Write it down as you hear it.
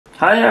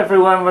Hi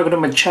everyone, welcome to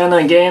my channel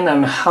again.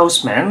 I'm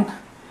Houseman.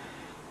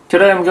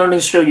 Today I'm going to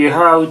show you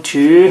how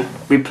to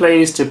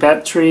replace the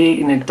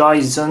battery in a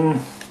Dyson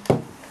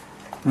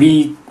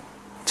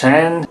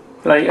V10.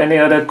 Like any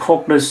other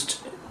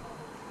cordless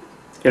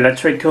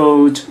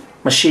electrical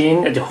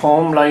machine at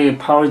home, like a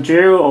power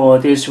drill or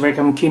this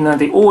vacuum cleaner,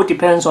 they all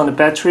depends on the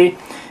battery.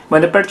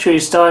 When the battery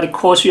starts, it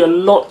costs you a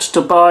lot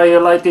to buy.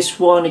 Like this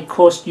one, it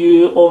costs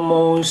you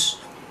almost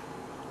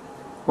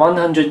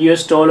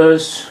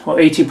 $100 or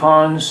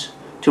 £80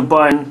 to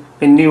buy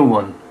a new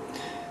one.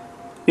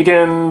 You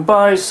can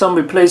buy some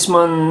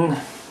replacement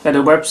at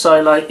a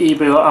website like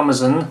eBay or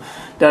Amazon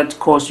that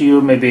costs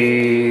you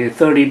maybe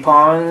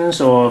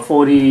 £30 or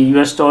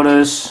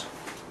 $40,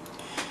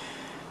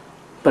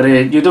 but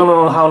you don't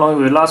know how long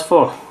it will last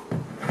for.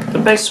 The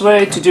best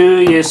way to do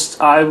is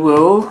I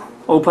will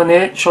open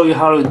it, show you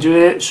how to do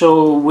it,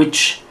 show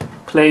which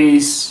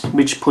place,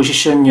 which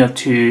position you have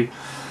to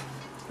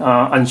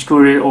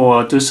unscrew it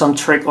or do some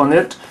trick on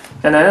it,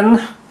 and then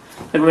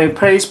it will be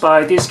replaced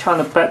by this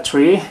kind of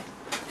battery.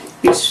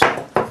 This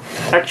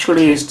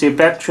actually is the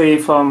battery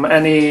from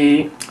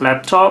any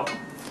laptop.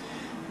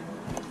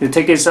 You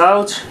take this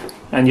out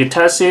and you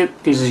test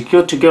it. This is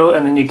good to go,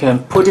 and then you can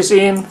put this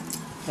in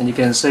and you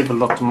can save a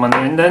lot of money,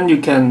 and then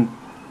you can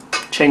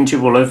change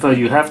it whatever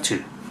you have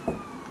to.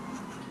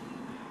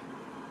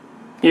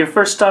 If you're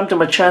first time to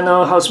my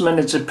channel, Houseman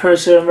is a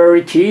person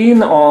very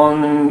keen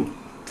on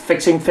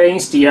fixing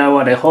things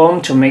DIY at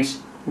home to make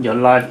your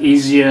life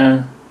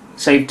easier,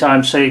 save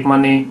time, save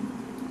money,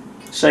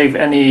 save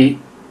any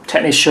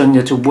technician you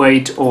have to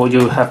wait or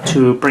you have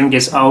to bring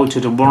this out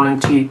to the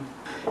warranty.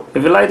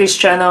 If you like this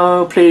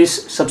channel,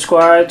 please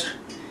subscribe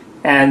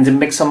and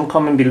make some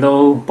comment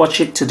below.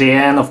 Watch it to the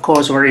end, of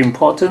course, very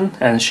important,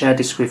 and share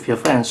this with your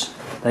friends.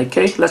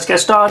 Okay, let's get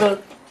started.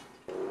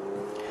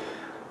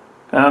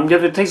 You have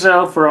to take this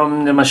out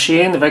from the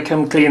machine, the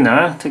vacuum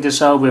cleaner. Take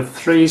this out with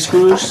 3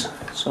 screws,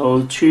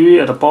 so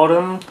 2 at the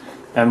bottom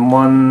and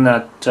 1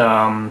 at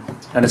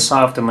the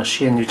side of the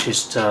machine, which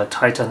is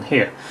tightened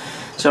here.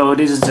 So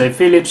this is a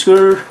Phillips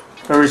screw,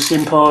 very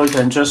simple. You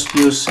can just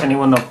use any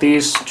one of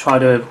these, try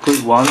the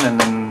good one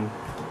and then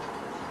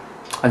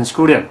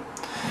unscrew them.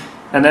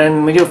 And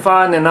then when you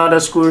find another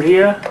screw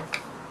here,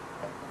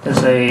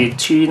 there's a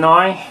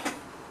T9.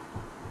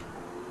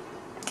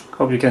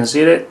 Hope you can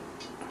see it.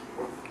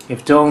 If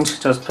you don't,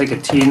 just pick a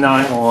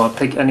T9 or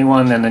pick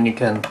anyone and then you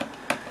can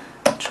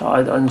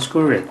try to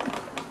unscrew it.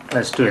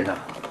 Let's do it now.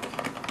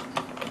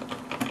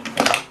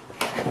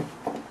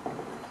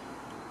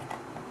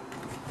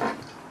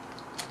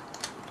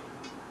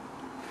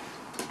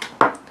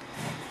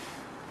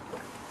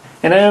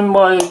 And then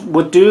what I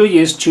would do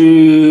is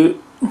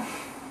to,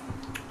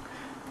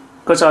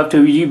 because I have to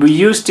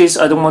reuse this,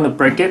 I don't want to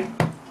break it.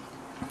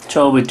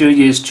 So what we do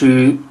is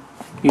to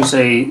use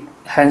a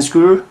hand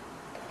screw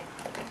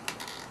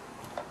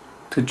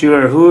to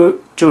drill a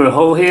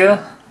hole here.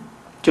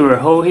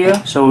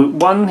 So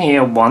one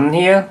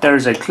here, there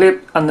is a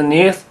clip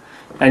underneath,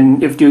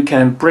 and if you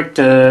can break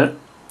the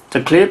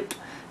clip,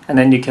 and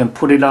then you can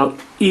pull it out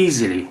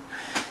easily.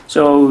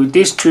 So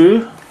these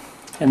two,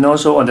 and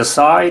also on the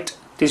side,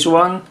 this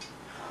one,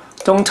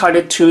 don't tie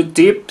it too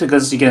deep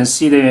because you can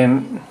see the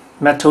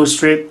metal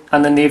strip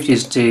underneath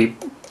is the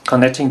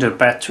connecting to the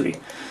battery.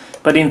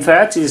 But in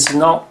fact, it's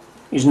not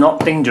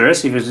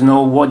dangerous if you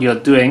know what you're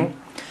doing.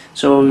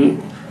 So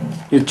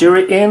you drill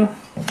it in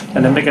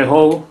and then make a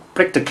hole,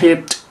 break the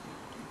clip,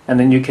 and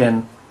then you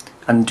can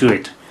undo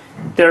it.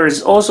 There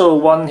is also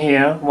one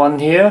here,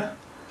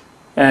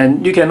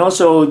 and you can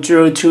also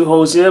drill 2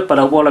 holes here, but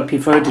what I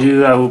prefer to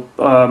do, I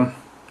will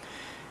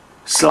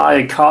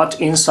slide a card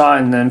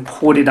inside and then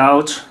pull it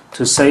out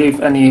to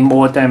save any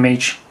more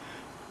damage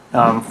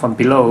from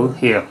below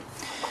here.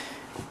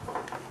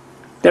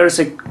 There is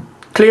a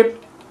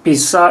clip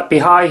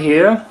behind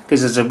here.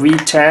 This is a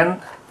V10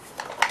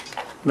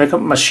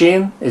 makeup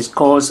machine. It's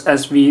called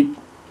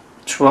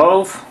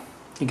V12.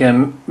 You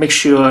can make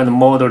sure the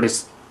model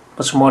is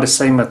much more the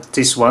same as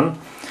this one.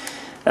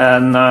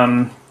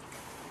 And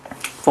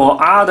for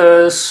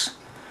others,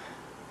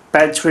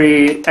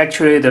 battery,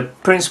 actually the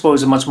principle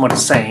is much more the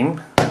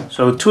same.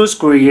 So 2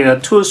 screws here,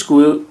 2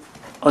 screws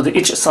on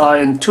each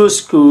side, and 2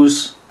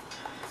 screws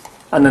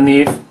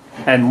underneath,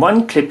 and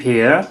 1 clip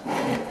here,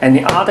 and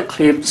the other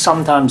clip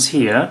sometimes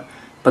here,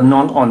 but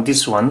not on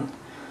this one.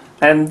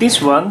 And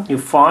this one, you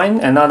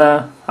find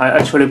another. I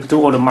actually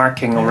do all the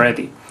marking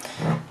already.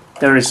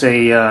 There is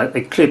a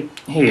clip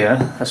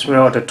here as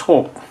well at the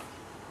top.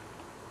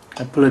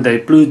 I put a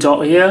blue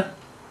dot here.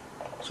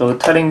 So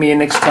telling me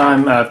next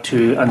time I have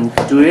to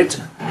undo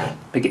it,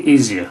 make it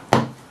easier.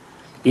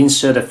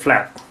 Insert a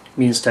flap,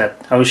 means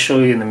that I will show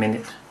you in a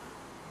minute.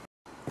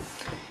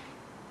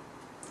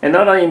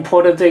 Another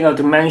important thing I have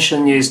to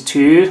mention is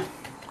to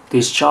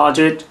discharge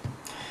it.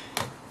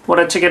 When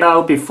I take it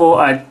out before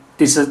I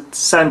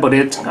disassemble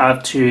it, I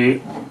have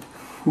to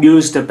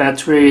use the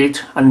battery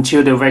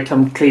until the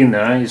vacuum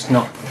cleaner is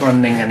not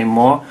running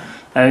anymore.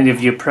 And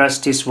if you press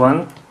this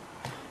one,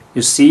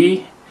 you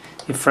see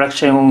it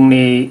fraction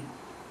only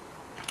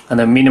and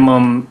the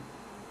minimum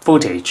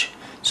voltage.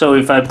 So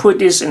if I put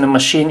this in the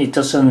machine, it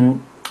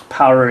doesn't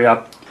power it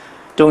up.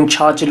 Don't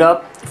charge it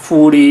up,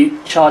 fully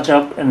charge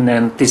up and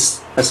then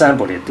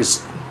disassemble it.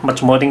 It's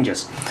much more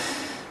dangerous.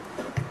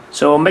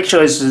 So make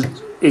sure it's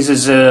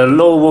a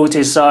low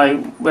voltage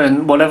side.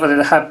 When whatever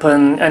that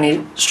happen,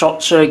 any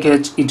short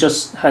circuit, it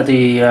just had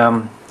the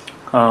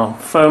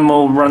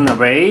thermal run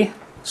away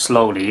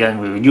slowly,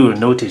 and you will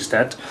notice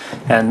that.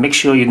 And make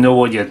sure you know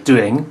what you're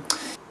doing.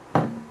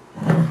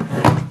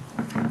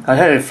 I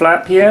had a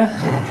flap here,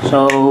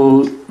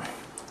 so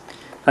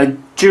I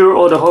drill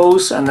all the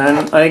holes and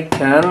then I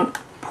can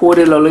pull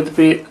it a little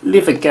bit,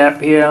 leave a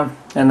gap here,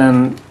 and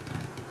then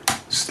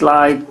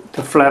slide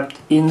the flap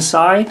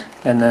inside,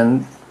 and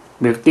then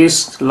with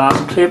this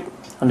last clip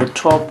on the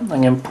top I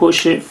can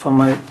push it from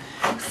my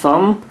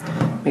thumb.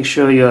 Make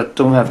sure you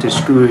don't have to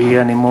screw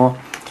here anymore.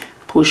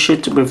 Push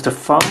it with the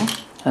thumb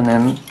and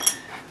then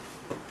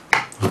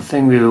the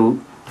thing will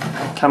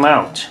come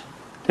out.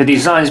 The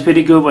design is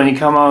pretty good when you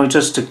come out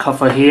just to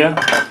cover here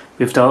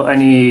without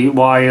any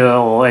wire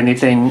or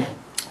anything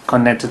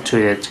connected to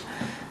it.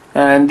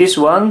 And this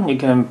one you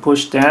can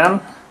push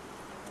down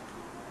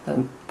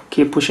and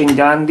keep pushing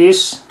down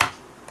this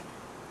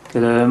to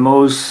the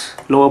most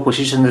lower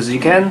position as you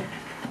can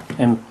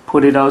and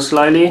put it out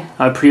slightly.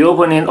 I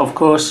pre-open it, of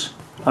course.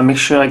 I make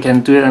sure I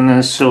can do it and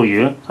then show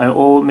you. I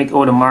make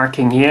all the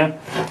marking here.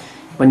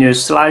 When you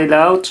slide it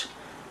out,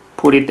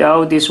 pull it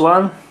out, this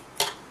one.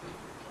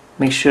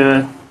 Make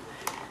sure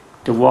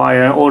the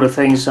wire, all the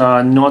things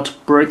are not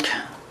broken,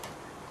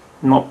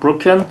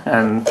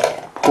 and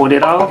pull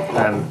it out,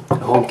 and the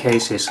whole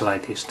case is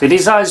like this. The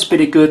design is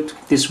pretty good.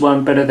 This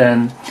one better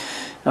than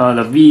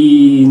the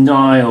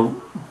V9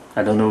 or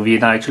I don't know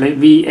V9 actually.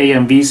 V8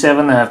 and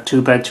V7. I have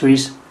two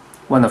batteries.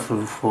 One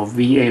for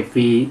V8,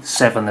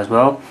 V7 as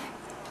well.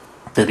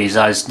 The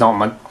design is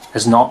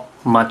not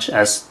much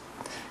as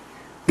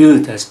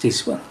good as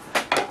this one.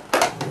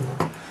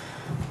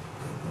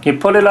 You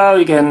pull it out,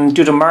 you can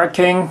do the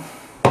marking.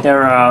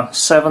 There are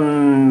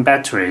 7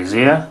 batteries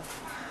here,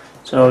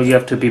 so you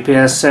have to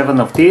prepare 7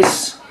 of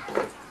these.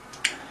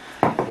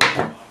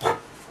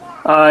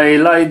 I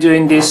like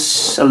doing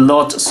this a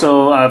lot,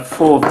 so I have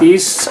 4 of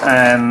these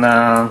and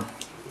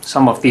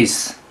some of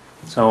these,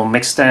 so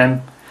mix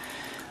them.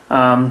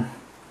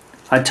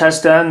 I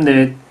test them.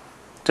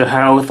 The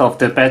health of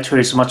the battery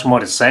is much more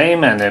the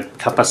same and the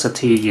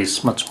capacity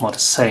is much more the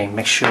same.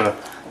 Make sure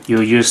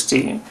you use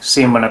the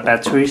similar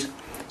batteries,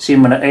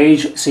 similar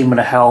age,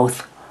 similar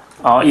health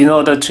in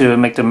order to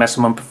make the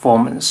maximum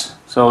performance.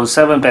 So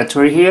 7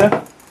 battery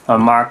here. I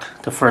mark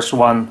the first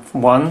one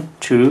 1,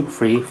 2,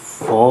 3,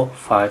 4,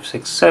 5,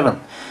 6, 7.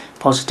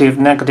 Positive,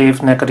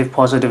 negative, negative,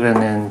 positive, and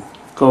then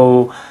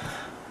go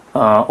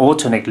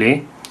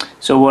alternately.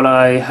 So what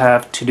I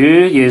have to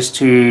do is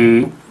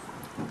to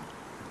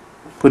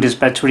put these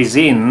batteries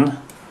in.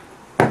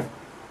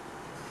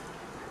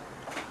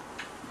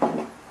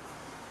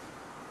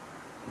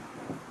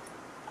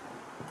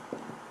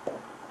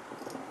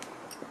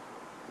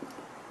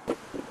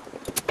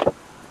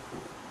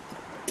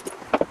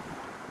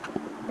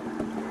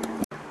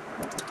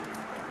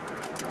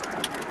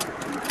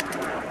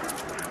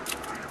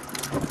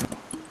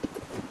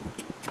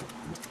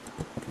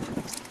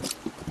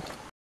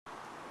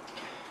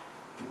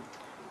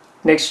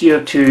 Next you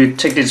have to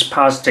take this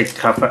plastic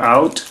cover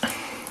out.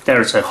 There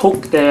is a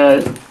hook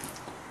there.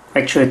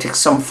 Actually it takes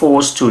some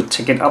force to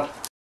take it up.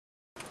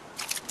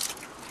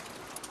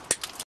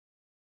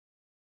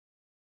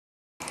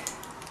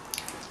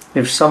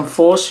 With some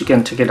force you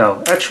can take it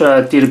out. Actually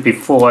I did it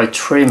before I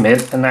trim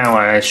it, and now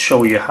I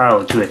show you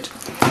how to do it.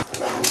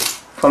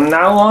 From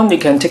now on you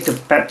can take the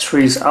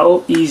batteries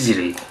out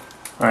easily,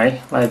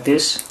 right, like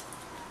this.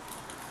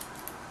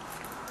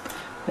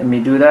 Let me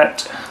do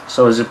that.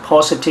 So it's a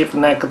positive,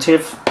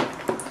 negative.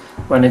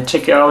 When you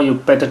take it out, you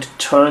better to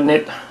turn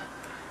it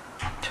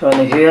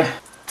here.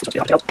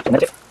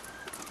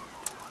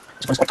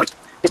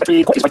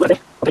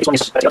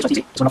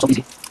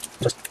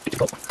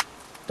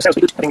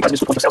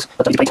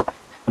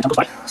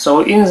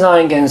 So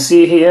inside you can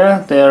see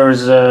here there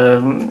is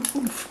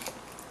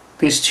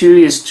this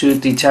tube is to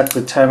detect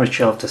the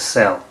temperature of the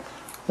cell.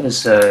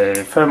 There's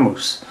a thermal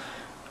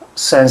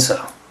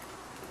sensor.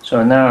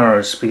 So now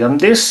it's become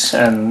this,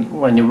 and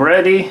when you're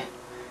ready,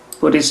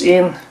 put this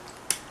in.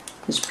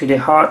 It's pretty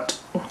hard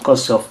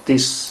because of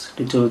this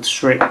little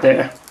strip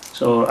there,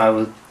 so I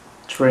will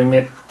trim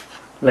it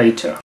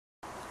later.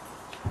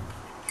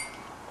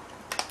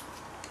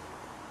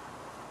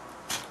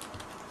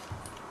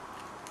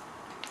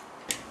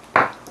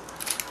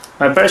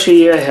 My battery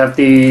here, I have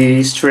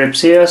the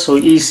strips here, so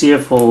easier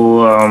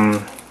for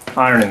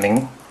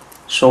ironing,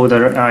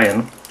 solder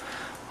iron,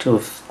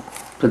 to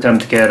put them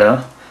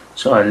together.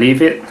 So I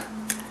leave it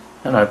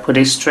and I put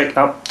it straight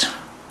up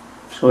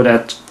so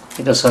that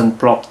it doesn't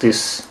block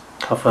this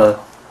cover,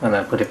 and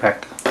I put it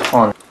back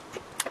on.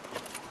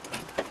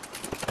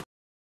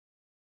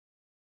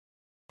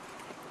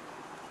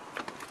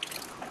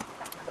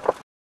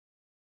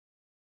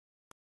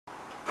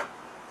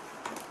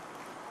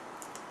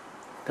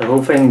 The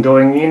whole thing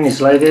going in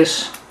is like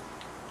this.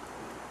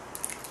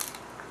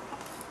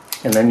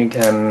 and then you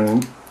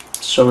can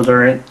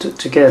solder it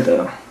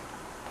together.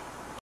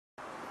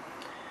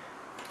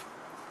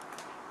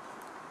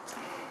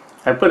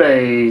 I put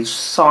a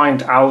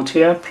sign out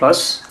here,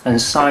 plus, and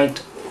sign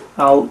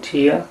out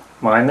here,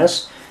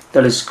 minus.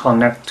 That is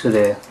connect to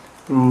the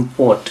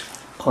board,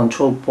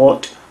 control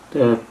board,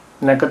 the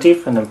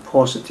negative and then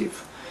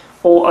positive.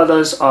 All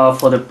others are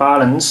for the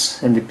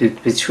balance in the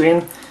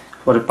between,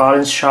 for the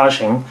balance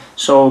charging.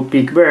 So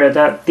beware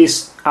that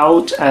this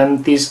out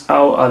and this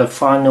out are the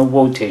final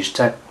voltage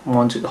that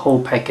want the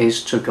whole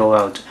package to go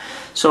out.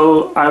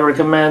 So I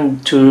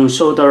recommend to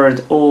solder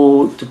it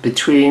all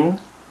between,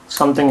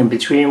 something in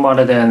between,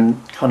 rather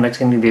than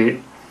connecting the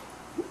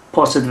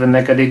positive and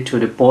negative to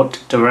the board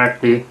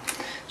directly,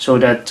 so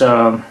that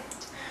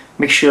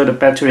make sure the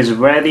battery is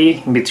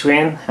ready in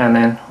between, and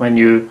then when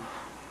you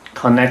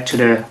connect to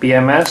the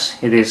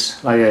BMS, it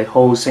is like a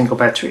whole single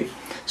battery.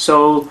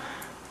 So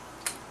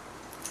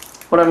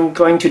what I'm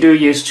going to do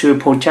is to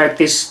protect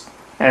this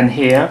end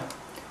here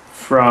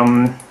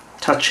from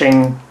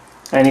touching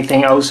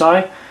anything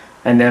outside,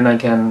 and then I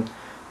can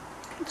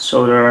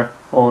solder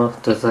all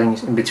the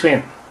things in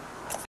between.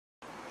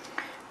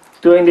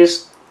 Doing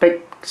this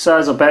big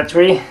size of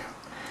battery,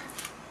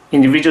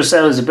 individual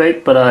cell is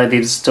big, but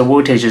the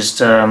voltage is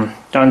down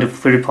to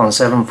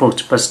 3.7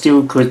 volts, but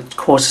still could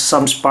cause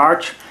some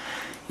spark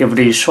if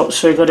they short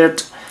circuit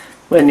it.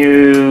 When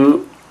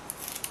you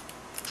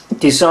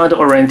design the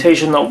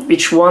orientation of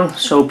each one,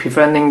 so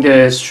preventing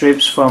the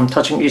strips from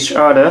touching each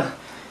other,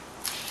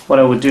 what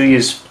I would do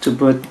is to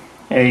put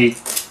a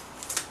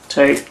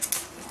tape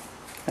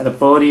at the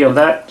body of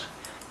that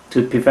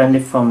to prevent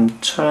it from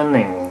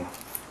turning.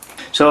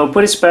 So I'll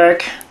put this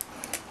back.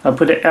 I'll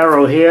put the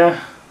arrow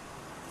here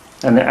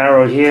and the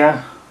arrow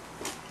here,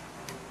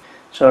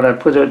 so I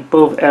put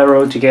both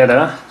arrow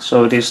together,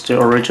 so this is the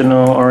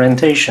original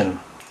orientation.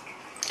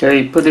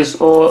 Okay, put this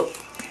all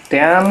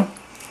down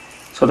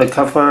so the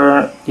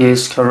cover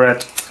is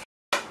correct.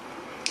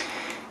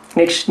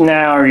 Next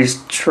now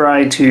is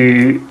try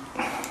to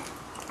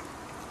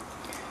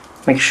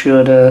make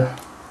sure the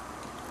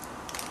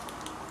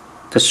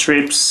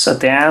strips are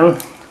down,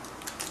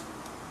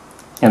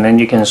 and then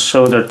you can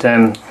solder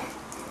them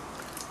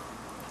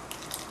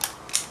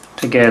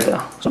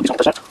together. So this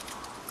one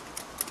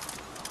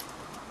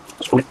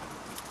screw it.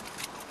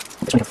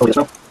 This one fold as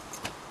well.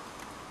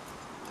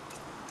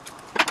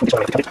 This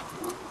one cut it.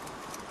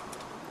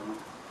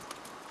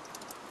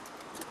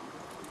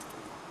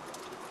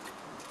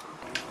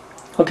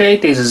 Okay,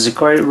 this is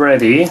quite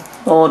ready.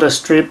 All the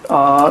strips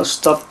are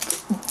stuck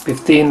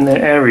within the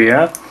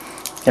area,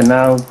 and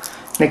now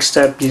next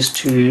step is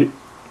to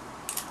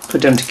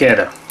put them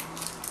together.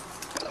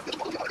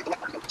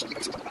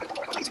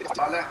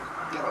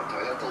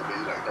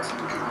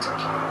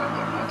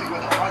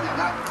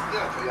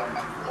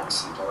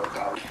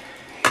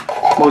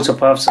 Most of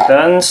parts are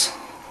done.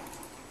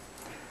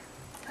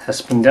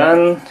 Has been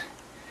done.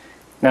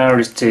 Now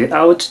is the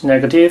out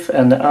negative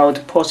and the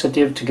out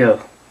positive to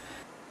go.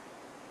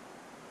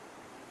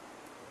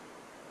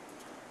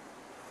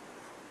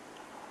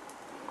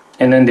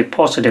 And then the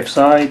positive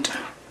side.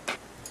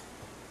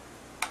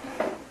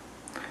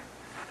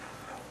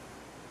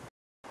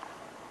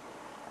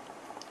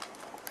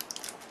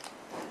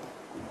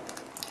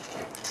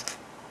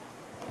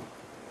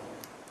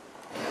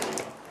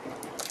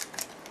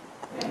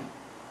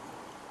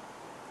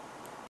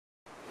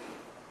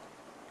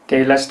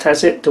 Okay, let's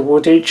test it. The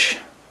voltage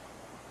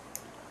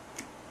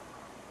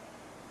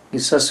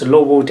is just a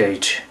low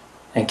voltage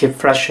and keep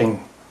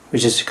flashing,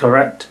 which is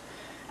correct.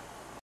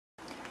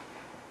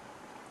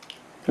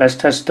 Let's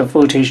test the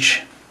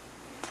voltage.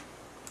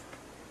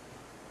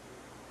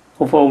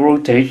 Overall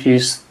voltage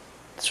is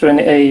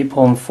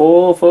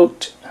 28.4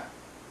 volt.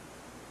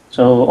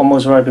 So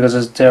almost right,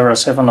 because there are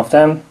 7 of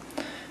them.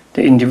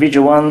 The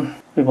individual one,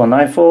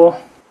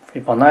 3.94,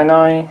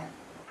 3.99,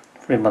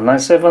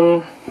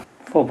 3.97,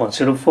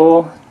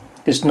 4.04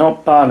 is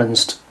not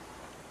balanced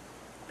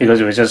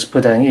because we just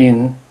put that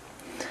in.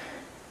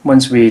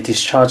 Once we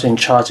discharge and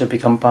charge, it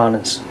become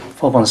balanced.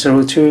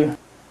 4.02,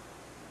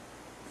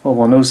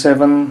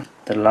 4.07,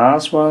 the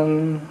last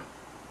one,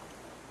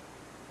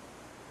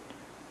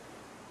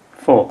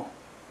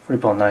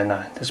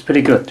 3.99. That's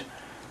pretty good.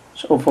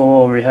 So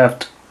overall we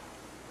have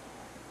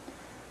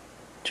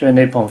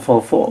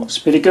 28.44. It's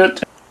pretty good.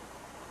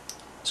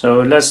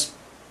 So let's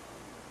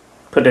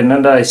put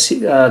another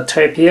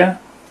tape here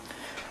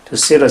to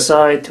seal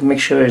aside to make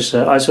sure it's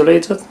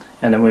isolated,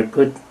 and then we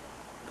put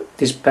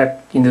this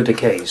back into the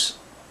case.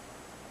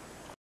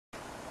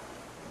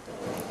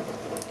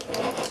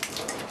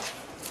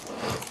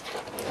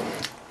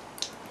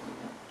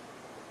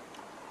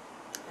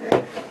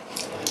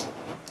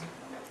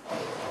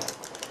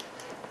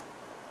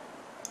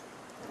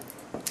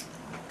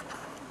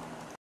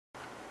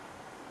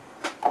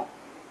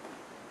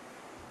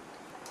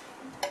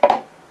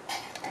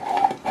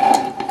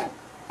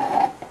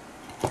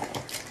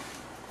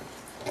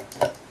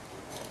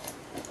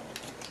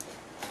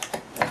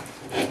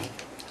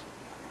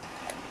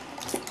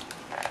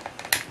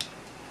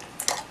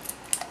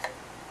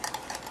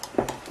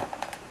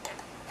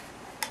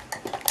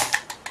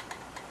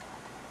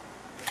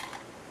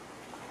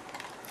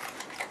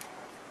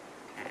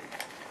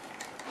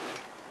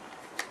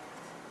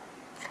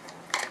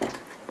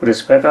 Put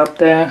this back up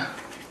there.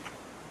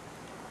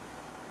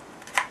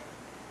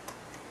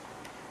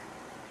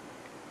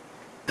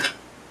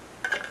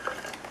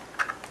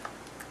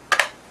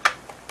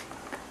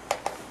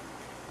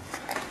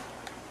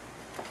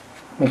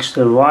 Mix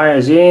the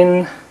wires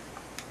in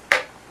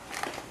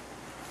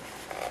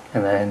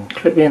and then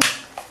clip in.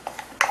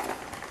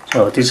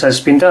 So this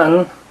has been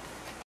done.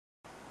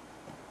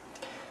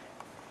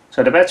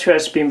 So the battery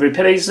has been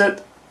replaced.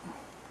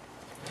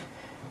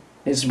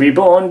 It's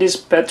reborn, this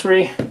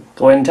battery.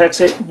 Go and test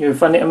it, you'll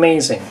find it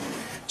amazing.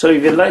 So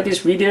if you like this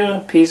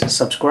video, please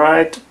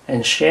subscribe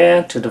and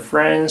share to the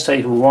friends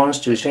who wants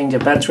to change the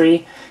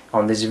battery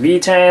on this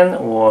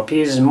V10 or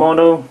previous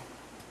model.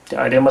 The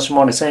idea much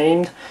more the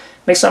same.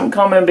 Make some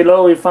comment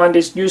below if you find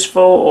this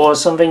useful or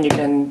something you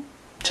can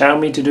tell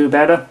me to do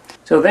better.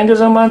 So thank you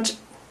so much.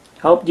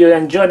 Hope you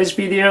enjoyed this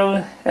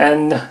video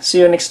and see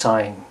you next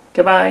time.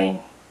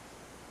 Goodbye.